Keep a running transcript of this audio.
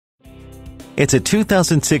It's a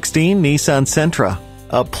 2016 Nissan Sentra.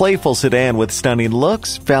 A playful sedan with stunning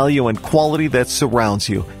looks, value, and quality that surrounds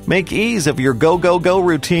you. Make ease of your go-go-go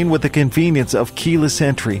routine with the convenience of keyless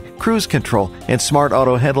entry, cruise control, and smart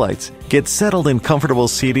auto headlights. Get settled in comfortable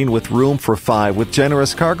seating with room for 5 with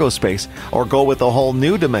generous cargo space, or go with a whole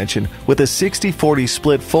new dimension with a 60-40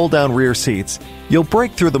 split fold-down rear seats. You'll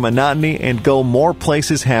break through the monotony and go more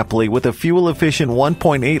places happily with a fuel-efficient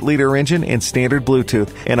 1.8-liter engine and standard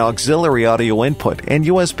Bluetooth, and auxiliary audio input and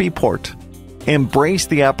USB port. Embrace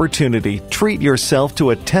the opportunity. Treat yourself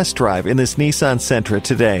to a test drive in this Nissan Sentra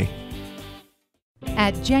today.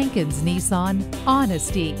 At Jenkins Nissan,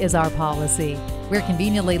 honesty is our policy. We're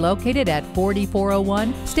conveniently located at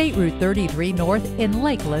 4401 State Route 33 North in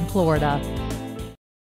Lakeland, Florida.